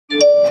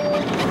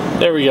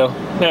There we go.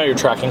 Now you're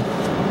tracking.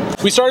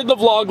 We started the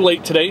vlog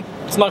late today.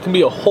 It's not gonna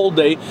be a whole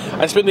day.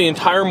 I spent the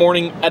entire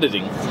morning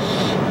editing.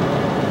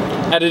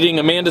 Editing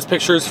Amanda's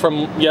pictures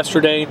from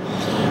yesterday,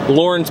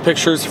 Lauren's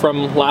pictures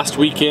from last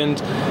weekend,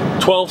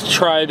 12th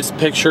Tribe's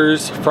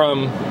pictures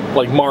from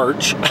like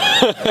March.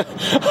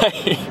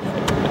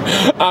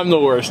 I'm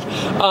the worst.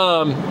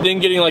 Then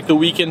getting like the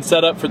weekend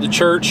set up for the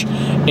church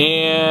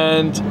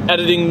and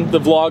editing the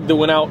vlog that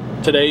went out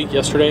today,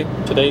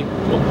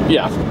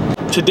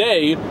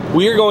 today,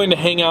 we are going to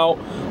hang out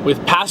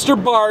with Pastor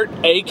Bart,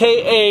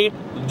 AKA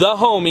the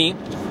homie.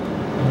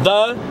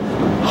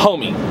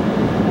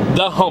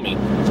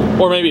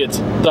 Or maybe it's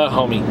the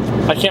homie.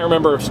 I can't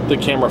remember if the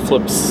camera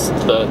flips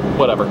the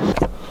whatever.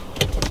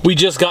 We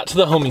just got to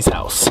the homie's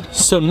house.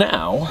 So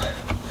now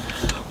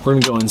we're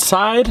gonna go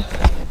inside.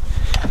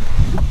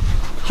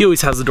 He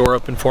always has the door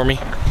open for me.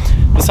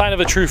 The sign of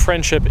a true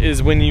friendship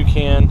is when you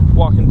can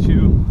walk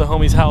into the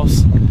homie's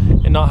house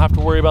and not have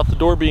to worry about the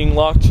door being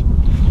locked,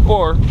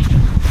 or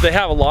if they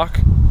have a lock,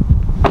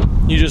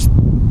 you just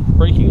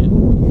breaking it,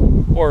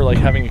 or like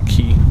having a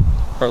key,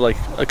 or like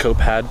a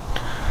copad.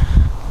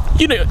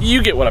 You know,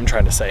 you get what I'm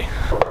trying to say.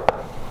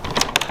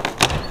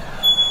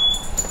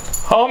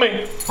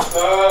 Homie.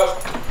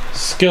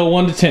 Scale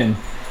 1 to 10.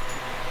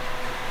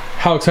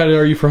 How excited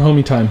are you for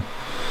homie time?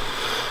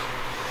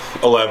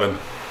 11.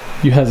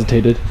 You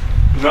hesitated.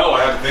 No,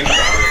 I had to think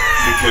about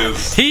it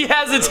because he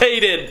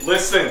hesitated.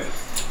 Listen.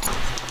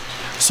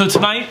 So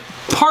tonight,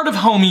 part of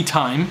homie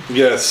time.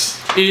 Yes.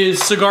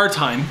 Is cigar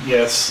time.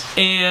 Yes.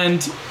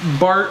 And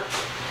Bart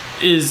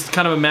is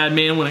kind of a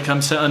madman when it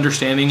comes to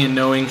understanding and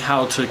knowing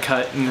how to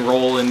cut and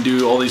roll and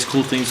do all these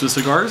cool things with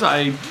cigars.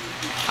 I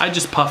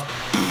just puffed.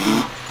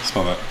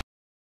 Smell that.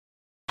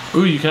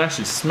 Ooh, you can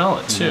actually smell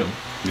it too.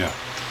 Yeah.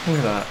 Look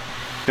at that.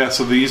 Yeah,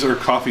 so these are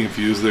coffee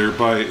infused. They're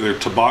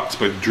Tabacs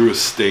by Drew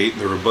Estate.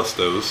 They're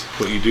Robustos.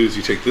 What you do is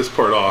you take this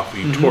part off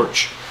and you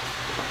torch.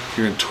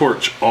 You're gonna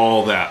torch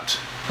all that.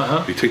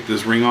 You take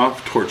this ring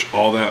off, torch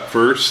all that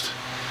first.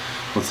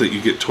 Once that you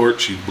get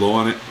torched, you blow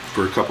on it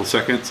for a couple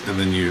seconds, and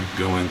then you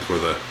go in for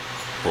the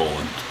roll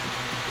and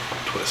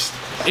twist.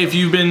 If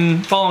you've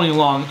been following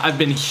along, I've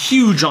been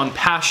huge on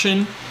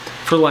passion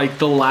for like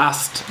the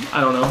last,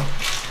 I don't know,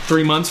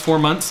 3 months, 4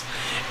 months.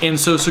 And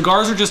so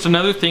cigars are just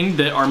another thing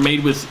that are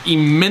made with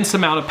immense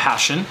amount of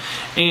passion.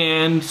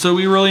 And so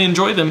we really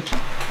enjoy them.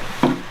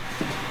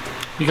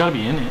 You gotta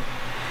be in it.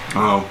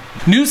 Oh.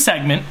 New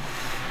segment,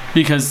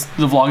 because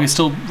the vlog is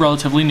still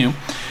relatively new.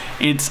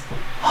 It's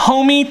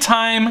homie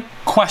time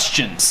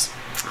questions.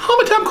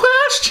 Homie time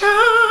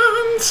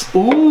questions.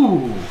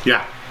 Ooh.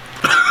 Yeah.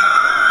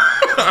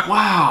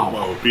 Wow.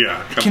 Whoa,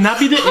 yeah. Can that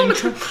be the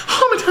intro?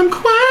 Homie time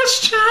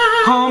questions.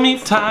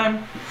 Homie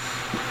time.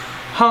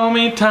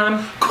 Homie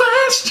time.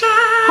 Question.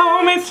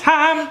 Homie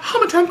time.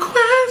 Homie time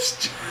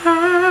question.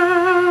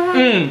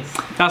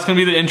 That's gonna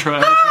be the intro.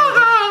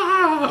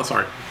 Oh,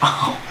 sorry.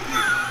 Oh.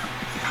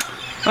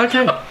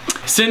 Okay.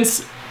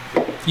 Since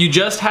you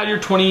just had your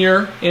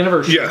 20-year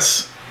anniversary.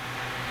 Yes.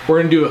 We're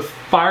gonna do a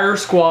fire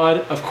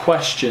squad of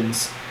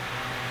questions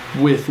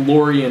with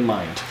Lori in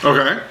mind.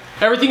 Okay.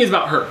 Everything is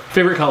about her.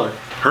 Favorite color.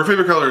 Her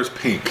favorite color is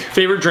pink.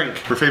 Favorite drink.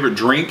 Her favorite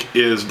drink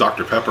is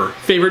Dr. Pepper.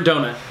 Favorite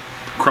donut.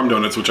 Crumb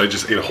donuts, which I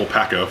just ate a whole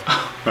pack of.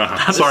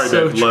 Sorry,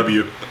 so babe. Love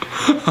you.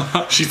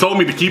 She told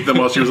me to keep them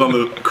while she was on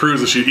the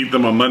cruise, and she'd eat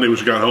them on Monday when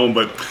she got home,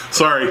 but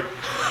sorry.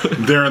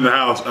 They're in the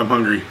house. I'm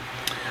hungry.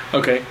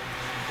 Okay.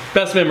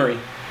 Best memory.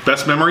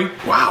 Best memory?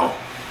 Wow.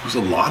 There's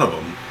a lot of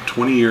them.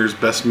 20 years,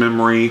 best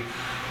memory.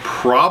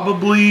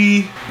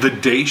 Probably the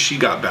day she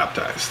got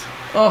baptized.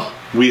 Oh.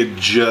 We had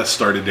just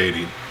started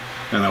dating,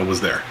 and I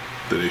was there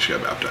the day she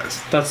got baptized.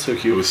 That's so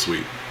cute. It was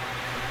sweet.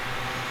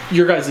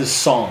 Your guys'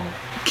 song.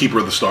 Keeper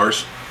of the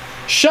Stars.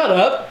 Shut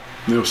up.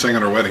 They were sang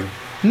at our wedding.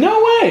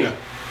 No way. Yeah.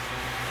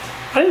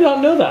 I did not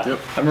know that. Yep.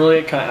 I'm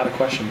really kind of out of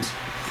questions.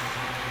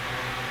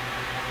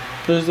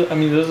 Those are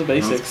the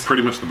basics. That's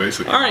pretty much the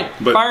basic. All right.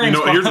 But firing you know,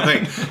 squad. here's the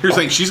thing. Here's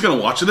the thing. She's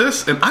gonna watch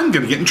this, and I'm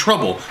gonna get in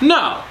trouble.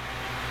 No.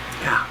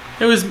 Yeah.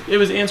 It was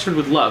answered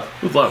with love.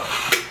 With love.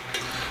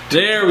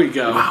 There we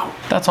go. Wow.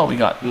 That's all we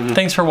got.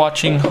 Thanks for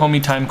watching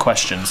Homie Time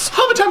Questions.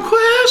 Homie Time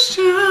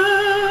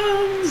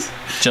Questions.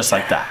 Just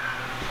like that.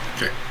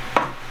 Okay.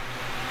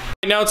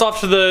 Now it's off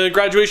to the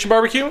graduation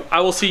barbecue.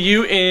 I will see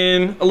you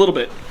in a little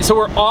bit. So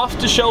we're off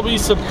to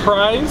Shelby's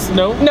surprise.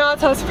 No? No,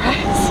 it's not a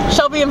surprise.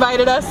 Shelby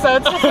invited us, so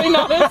it's definitely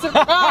not a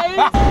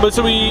surprise. But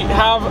so we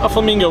have a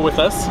flamingo with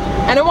us.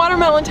 And a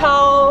watermelon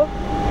towel.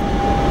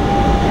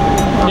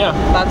 Yeah.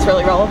 That's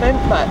really relevant,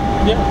 but.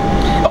 Yeah.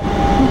 Oh.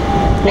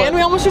 And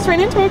we almost just ran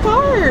into a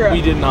car.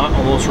 We did not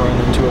almost run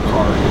into a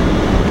car.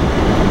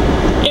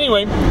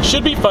 Anyway,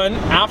 should be fun.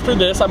 After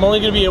this, I'm only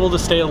going to be able to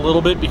stay a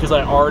little bit because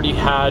I already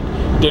had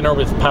dinner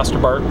with Pastor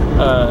Bart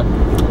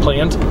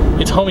planned.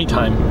 It's homie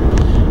time.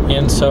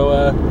 And so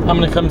I'm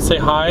going to come say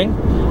hi,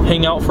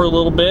 hang out for a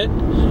little bit,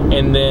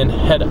 and then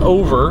head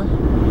over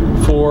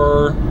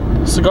for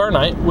cigar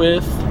night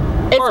with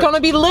Bart. It's going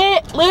to be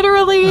lit,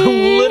 literally.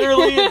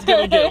 Literally, it's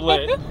going to get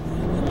lit.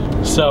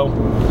 So,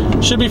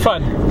 should be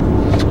fun.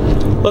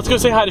 Let's go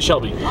say hi to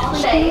Shelby.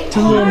 The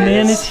little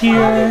man is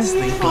here.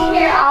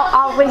 Here,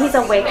 I'll when he's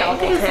awake, I'll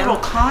get him. Little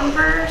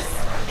Converse.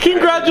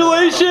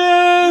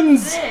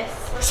 Congratulations!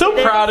 So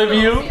proud of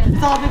you.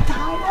 It's all the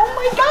time. Oh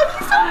my God,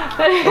 he's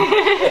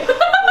so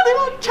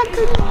little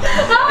chunky.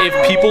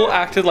 If people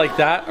acted like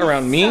that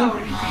around me,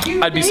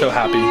 I'd be so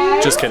happy.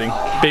 Just kidding.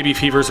 Baby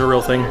fever's a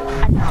real thing.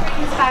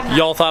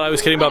 Y'all thought I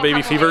was kidding about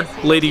baby fever?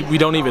 Lady, we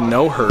don't even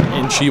know her,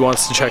 and she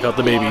wants to check out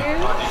the baby.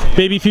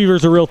 Baby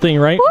fever's a real thing,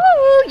 right?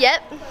 Woo!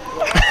 Yep.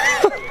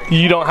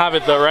 You don't have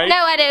it though, right? No,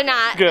 I do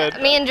not.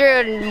 Good. Me and Drew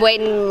are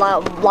waiting a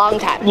long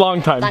time. Long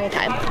time. Long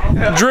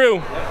time.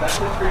 Drew,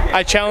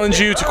 I challenge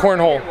you to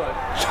cornhole.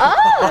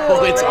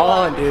 Oh! It's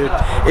on, dude.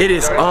 It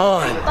is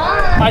on.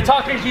 I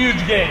talk a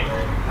huge game.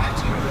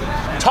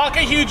 Talk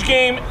a huge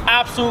game,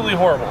 absolutely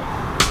horrible.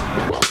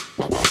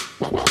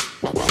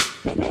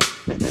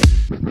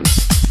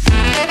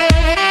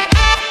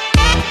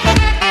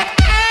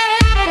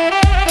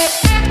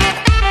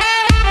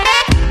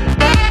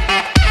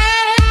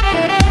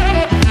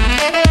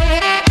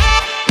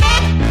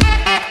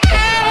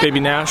 Baby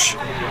Nash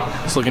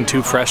is looking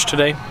too fresh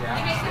today.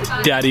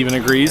 Dad even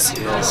agrees.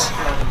 Yes.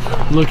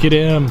 Look at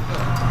him.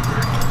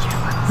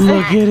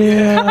 Look at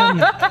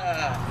him.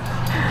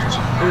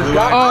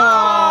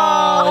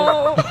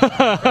 Oh.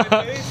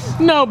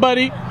 No,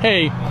 buddy.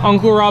 Hey,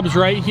 Uncle Rob's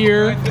right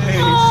here.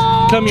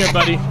 Come here,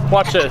 buddy.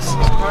 Watch this.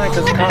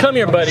 Come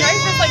here, buddy.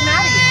 Just like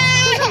Maddie.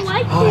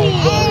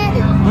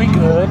 We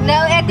good. No,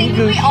 I think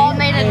we all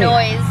made a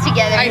noise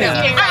together. I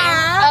know.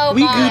 Oh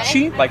We my.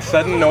 Gucci. Like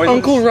sudden noises.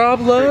 Uncle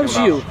Rob loves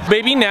you.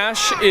 Baby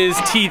Nash is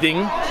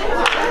teething.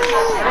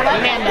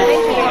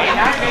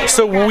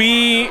 So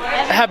we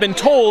have been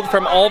told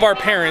from all of our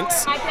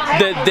parents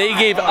that they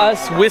gave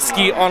us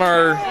whiskey on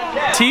our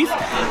teeth.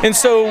 And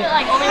so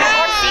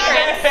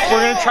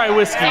we're gonna try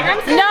whiskey.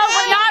 No,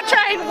 we're not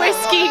trying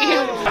whiskey.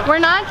 We're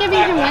not giving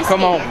him whiskey.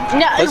 Come on.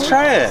 No. Let's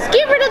try it.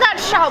 Get rid of that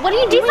shot. What are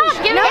you doing? He's not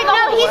giving it.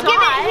 No, he's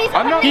giving it.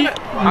 I'm not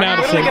gonna,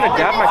 Madison. gonna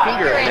dab my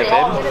finger in it,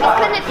 babe.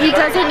 He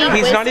doesn't need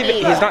He's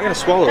whiskey. not gonna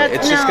swallow it.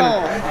 It's just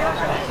gonna.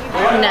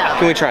 No.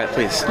 Can we try it,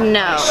 please?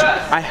 No.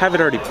 I have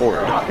it already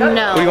poured.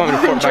 No. What do you want me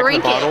to pour it back in the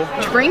Drink bottle?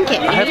 it. Drink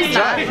it. I have to He's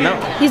try it. No.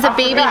 He's a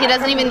baby. He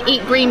doesn't even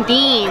eat green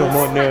beans. Come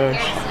on,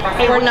 Nash.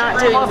 We're not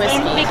doing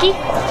whiskey. Vicky?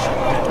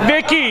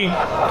 Vicky,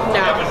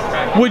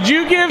 No. would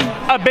you give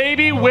a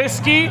baby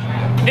whiskey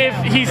if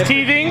he's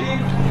teething?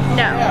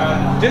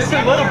 No. Just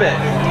a little bit.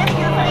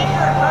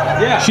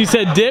 Yeah. She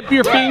said dip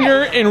your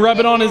finger and rub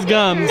it on his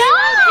gums. No!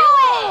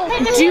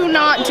 Do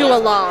not do a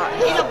lot.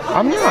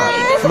 I'm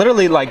not.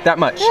 Literally like that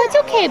much. It's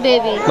okay,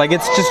 baby. Like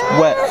it's just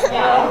wet.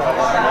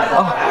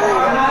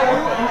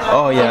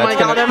 Oh yeah. Oh my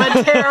it's God, gonna. I'm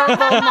a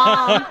terrible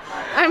mom.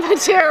 I'm a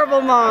terrible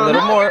A mom.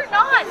 little more.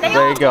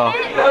 There you go.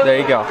 There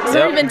you go. He's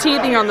not even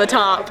teething on the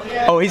top.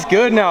 Oh, he's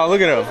good now.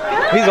 Look at him.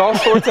 He's all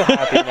sorts of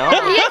happy now.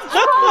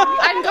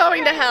 I'm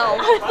going to hell.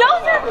 No,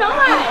 you're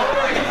not.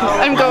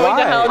 I'm going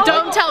Why? to hell.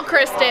 Don't tell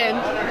Kristen.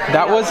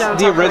 That was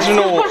the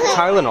original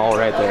Tylenol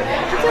right there.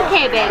 It's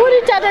okay, baby. What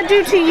did Dada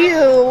do to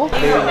you?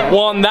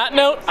 Well, on that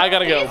note, I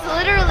gotta go. It's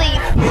literally.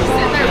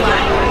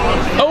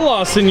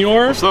 Hola,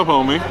 senor. What's up,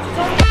 homie?